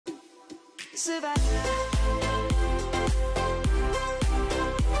Good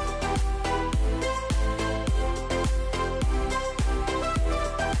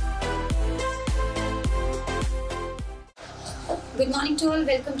morning to all.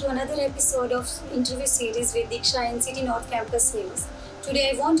 Welcome to another episode of interview series with Diksha in City North Campus News.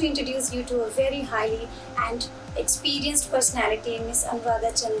 Today I want to introduce you to a very highly and experienced personality, Miss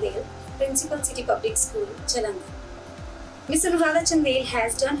Anuradha Chandel, Principal City Public School, Jalandhar. Miss Anuradha Chandel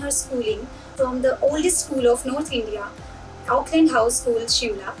has done her schooling from the oldest school of North India, Auckland House School,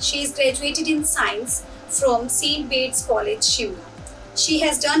 Shimla. She is graduated in Science from St. Bede's College, Shimla. She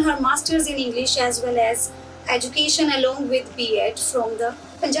has done her Masters in English as well as Education along with B.Ed from the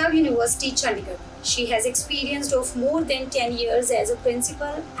Punjab University, Chandigarh. She has experience of more than 10 years as a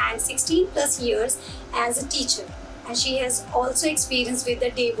principal and 16 plus years as a teacher. And she has also experience with the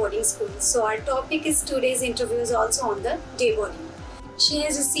day boarding school. So our topic is today's interview is also on the day boarding. She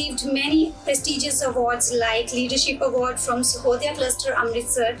has received many prestigious awards like Leadership Award from Sahodhya Cluster,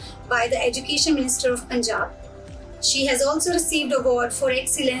 Amritsar by the Education Minister of Punjab. She has also received award for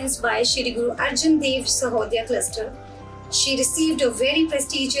excellence by Shri Guru Arjan Dev Sahodhya Cluster. She received a very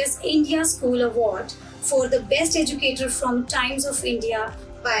prestigious India School Award for the best educator from Times of India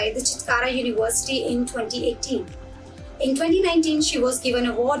by the Chitkara University in 2018. In 2019, she was given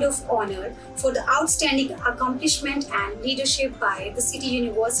award of honor for the outstanding accomplishment and leadership by the City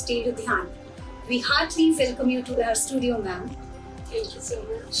University, Ludhiana. We heartily welcome you to our studio, ma'am. Thank you so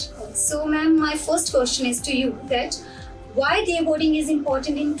much. So, ma'am, my first question is to you that why day boarding is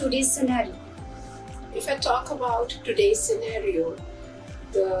important in today's scenario? If I talk about today's scenario,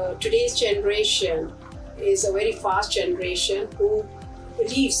 today's generation is a very fast generation who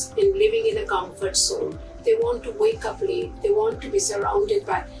believes in living in a comfort zone. They want to wake up late. They want to be surrounded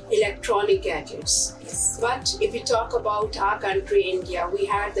by electronic gadgets. Yes. But if we talk about our country, India, we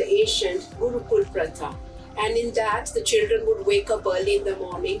had the ancient Gurukul Pratha. And in that, the children would wake up early in the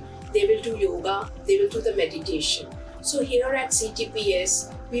morning, they will do yoga, they will do the meditation. So here at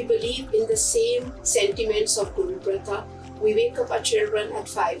CTPS, we believe in the same sentiments of Guru Pratha. We wake up our children at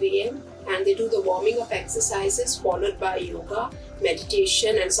 5 a.m. and they do the warming up exercises followed by yoga,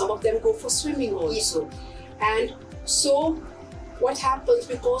 meditation, and some of them go for swimming also. And so what happens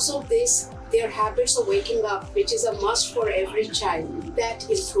because of this, their habits of waking up, which is a must for every child, that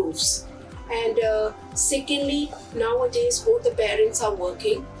improves. And secondly, nowadays both the parents are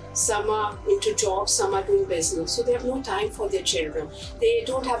working. Some are into jobs, some are doing business. So they have no time for their children. They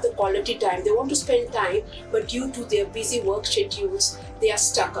don't have the quality time. They want to spend time, but due to their busy work schedules, they are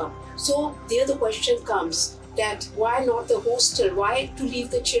stuck up. So there the question comes that why not the hostel? Why to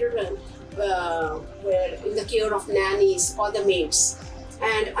leave the children in the care of nannies or the maids?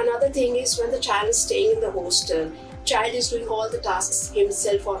 And another thing is when the child is staying in the hostel, child is doing all the tasks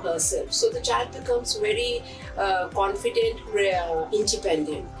himself or herself. So the child becomes very confident,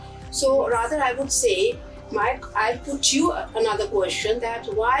 independent. So rather I would say, I'll put you another question that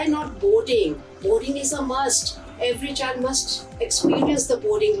why not boarding? Boarding is a must. Every child must experience the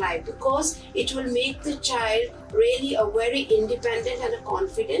boarding life because it will make the child really a very independent and a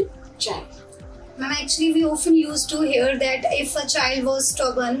confident child. Ma'am, actually we often used to hear that if a child was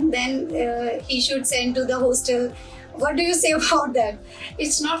stubborn, then he should send to the hostel. What do you say about that?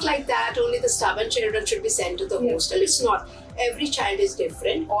 It's not like that, only the stubborn children should be sent to the hostel. It's not. Every child is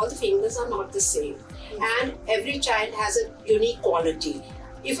different. All the fingers are not the same. And every child has a unique quality.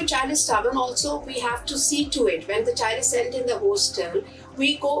 If a child is stubborn also, we have to see to it. When the child is sent in the hostel,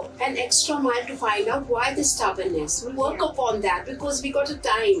 we go an extra mile to find out why the stubbornness. We work upon that because we got a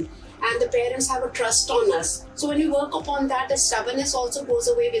time. And the parents have a trust on us. So when we work upon that, the stubbornness also goes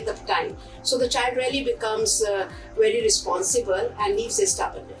away with the time. So the child really becomes very responsible and leaves his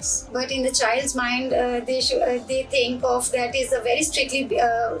stubbornness. But in the child's mind, they think of that is a very strictly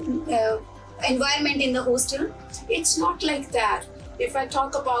environment in the hostel. It's not like that. If I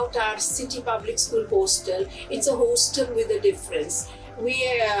talk about our city public school hostel, it's a hostel with a difference.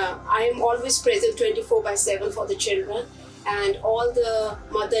 I am always present 24/7 for the children. And all the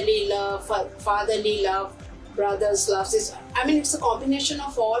motherly love, fatherly love, brothers' love. It's a combination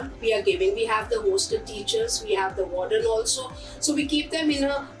of all we are giving. We have the hostel teachers, we have the warden also. So we keep them in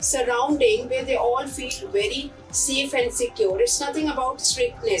a surrounding where they all feel very safe and secure. It's nothing about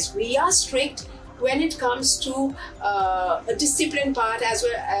strictness. We are strict when it comes to a discipline part as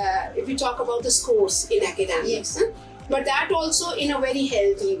well. If we talk about the scores in academics, but that also in a very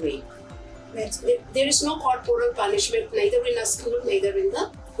healthy way. There is no corporal punishment neither in a school, neither in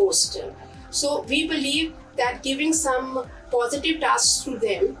the hostel. So we believe that giving some positive tasks to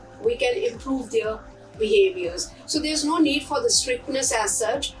them, we can improve their behaviors. So there's no need for the strictness as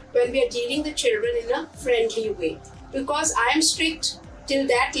such, when we are dealing the children in a friendly way. Because I am strict till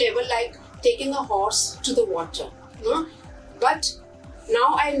that level, like taking a horse to the water. But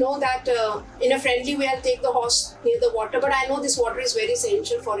now I know that in a friendly way I'll take the horse near the water, but I know this water is very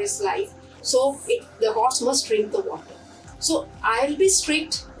essential for his life. So the horse must drink the water. So I'll be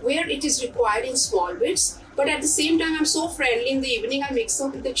strict where it is required in small bits, but at the same time I'm so friendly. In the evening I mix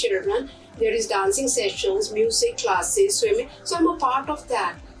up with the children. There is dancing sessions, music classes, swimming. So I'm a part of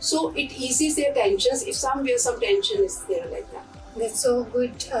that. So it eases their tensions if somewhere some tension is there like that. That's so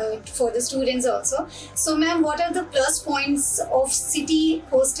good for the students also. So ma'am, what are the plus points of city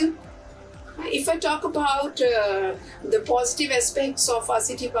hostel? If I talk about the positive aspects of our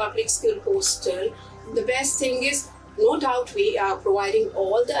city public school hostel, the best thing is, no doubt we are providing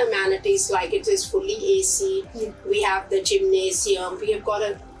all the amenities, like it is fully AC. Yeah. We have the gymnasium, we have got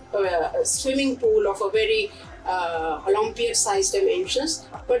a swimming pool of a very Olympiad sized dimensions.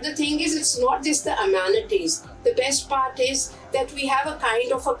 But the thing is, it's not just the amenities. The best part is that we have a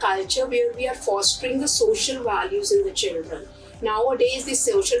kind of a culture where we are fostering the social values in the children. Nowadays, the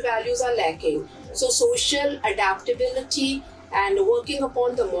social values are lacking. So social adaptability and working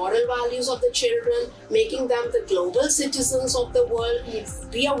upon the moral values of the children, making them the global citizens of the world. Yes.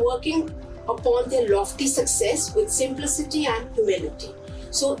 We are working upon their lofty success with simplicity and humility.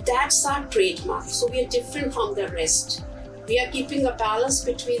 So that's our trademark. So we are different from the rest. We are keeping a balance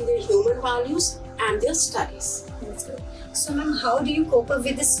between their human values and their studies. That's good. So ma'am, how do you cope up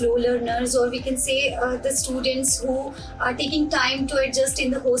with the slow learners, or we can say the students who are taking time to adjust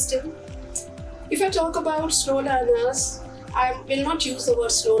in the hostel? If I talk about slow learners, I will not use the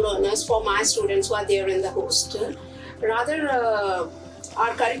word slow learners for my students who are there in the hostel. Rather,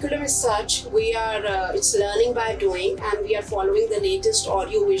 our curriculum is such, we are it's learning by doing, and we are following the latest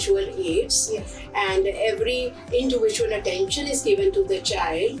audio-visual aids. Yes. And every individual attention is given to the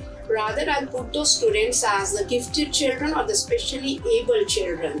child. Rather, I'll put those students as the gifted children or the specially able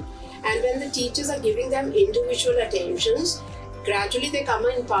children. And when the teachers are giving them individual attentions, gradually they come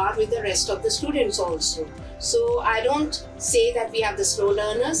in par with the rest of the students also. So I don't say that we have the slow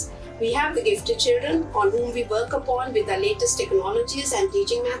learners. We have the gifted children on whom we work upon with the latest technologies and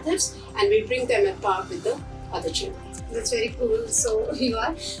teaching methods, and we bring them at par with the other children. That's very cool. So you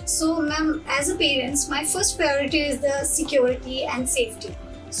are. So ma'am, as a parent, my first priority is the security and safety.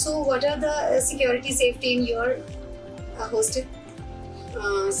 So what are the security safety in your hostel?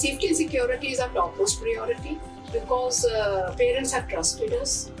 Safety and security is our topmost priority, because parents have trusted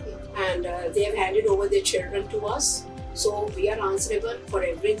us and they have handed over their children to us. So we are answerable for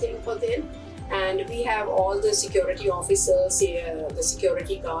everything for them, and we have all the security officers, the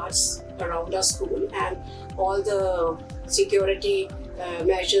security guards around our school, and all the security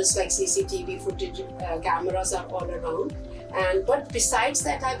measures like CCTV footage, cameras are all around. But besides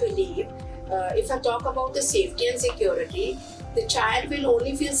that, I believe if I talk about the safety and security, the child will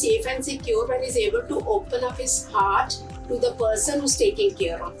only feel safe and secure when he's able to open up his heart to the person who's taking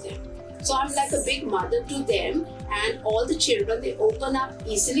care of them. So I'm like a big mother to them, and all the children, they open up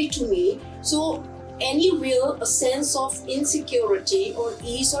easily to me. So anywhere a sense of insecurity or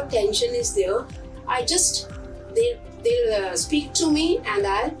ease or tension is there, they'll speak to me, and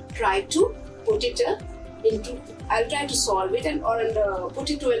I'll try to put it I'll try to solve it and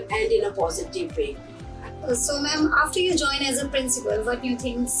put it to an end in a positive way. So ma'am, after you join as a principal, what new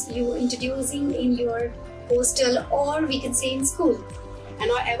things you introducing in your hostel, or we can say in school? And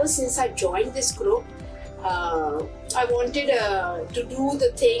ever since I joined this group, I wanted to do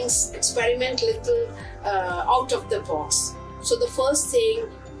the things, experiment little out of the box. So the first thing,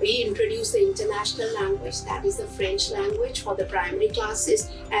 we introduced the international language, that is the French language for the primary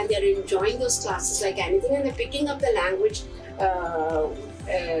classes, and they're enjoying those classes like anything, and they're picking up the language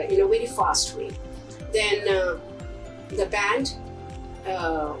in a very fast way. Then the band,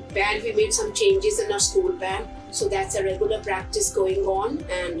 we made some changes in our school band, so that's a regular practice going on,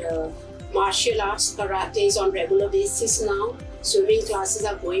 and martial arts, karate is on regular basis now. Swimming classes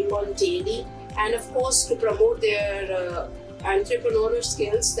are going on daily, and of course to promote their entrepreneurial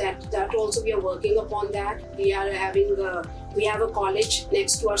skills, that also we are working upon that. We are having we have a college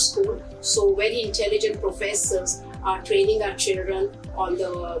next to our school, so very intelligent professors are training our children on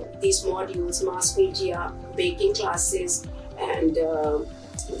these modules, mass media, baking classes, and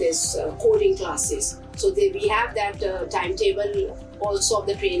this coding classes. So we have that timetable also of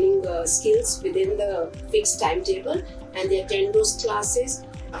the training skills within the fixed timetable, and they attend those classes.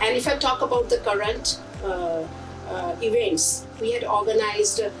 And if I talk about the current events, we had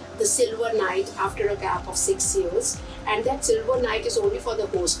organized the Silver Night after a gap of 6 years, and that Silver Night is only for the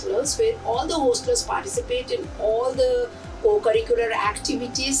hostlers, where all the hostlers participate in all the co-curricular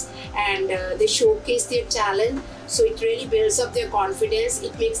activities, and they showcase their talent. So it really builds up their confidence.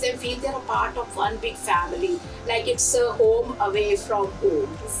 It makes them feel they're a part of one big family, like it's a home away from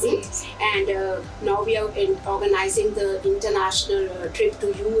home. And now we are organizing the international trip to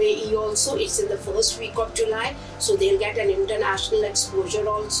UAE also. It's in the first week of July, so they'll get an international exposure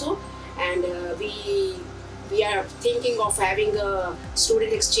also. And we are thinking of having a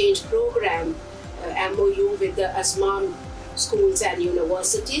student exchange program, MOU with the ASMAM schools and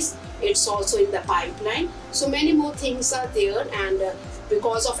universities. It's also in the pipeline. So many more things are there, and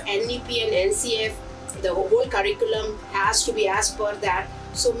because of NEP and NCF, the whole curriculum has to be as per that.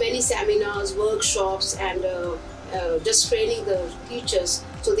 So many seminars, workshops, and just training the teachers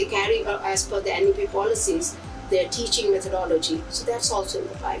so they carry as per the NEP policies their teaching methodology. So that's also in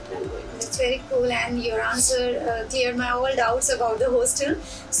the pipeline going on. That's very cool, and your answer cleared my all doubts about the hostel.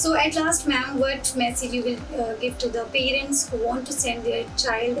 So at last, ma'am, what message you will give to the parents who want to send their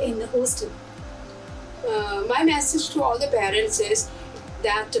child in the hostel? My message to all the parents is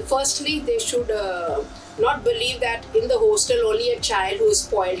that firstly they should not believe that in the hostel only a child who is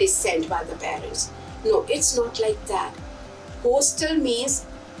spoiled is sent by the parents. No, it's not like that. Hostel means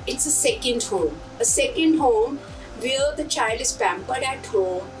it's a second home. A second home where the child is pampered at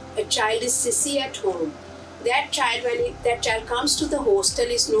home, a child is sissy at home. That child, when that child comes to the hostel,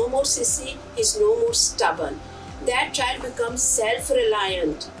 is no more sissy, is no more stubborn. That child becomes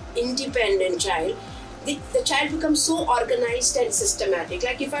self-reliant, independent child. The child becomes so organized and systematic.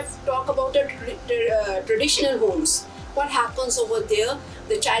 Like if I talk about traditional homes, what happens over there?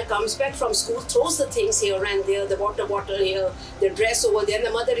 The child comes back from school, throws the things here and there, the water bottle here, the dress over there, and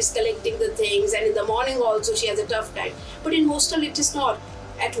the mother is collecting the things, and in the morning also she has a tough time. But in hostel it is not.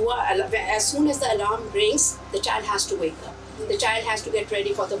 As soon as the alarm rings, the child has to wake up. The child has to get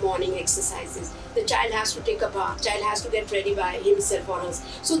ready for the morning exercises. The child has to take a bath. Child has to get ready by himself or us.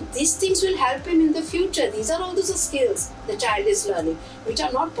 So these things will help him in the future. These are all those skills the child is learning, which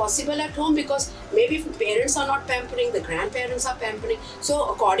are not possible at home because maybe parents are not pampering, the grandparents are pampering. So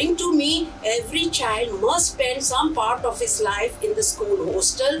according to me, every child must spend some part of his life in the school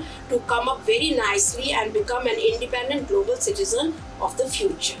hostel to come up very nicely and become an independent global citizen of the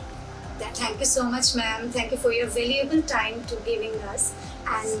future. Thank you so much, ma'am. Thank you for your valuable time to giving us,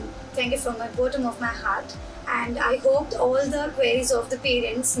 and thank you from the bottom of my heart. And I hope all the queries of the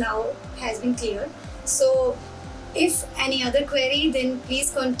parents now has been cleared. So if any other query, then please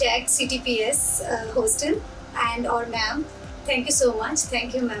contact CTPS hostel and or ma'am. Thank you so much.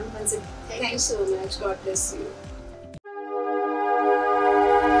 Thank you, ma'am. Once again. Thank you so much. God bless you.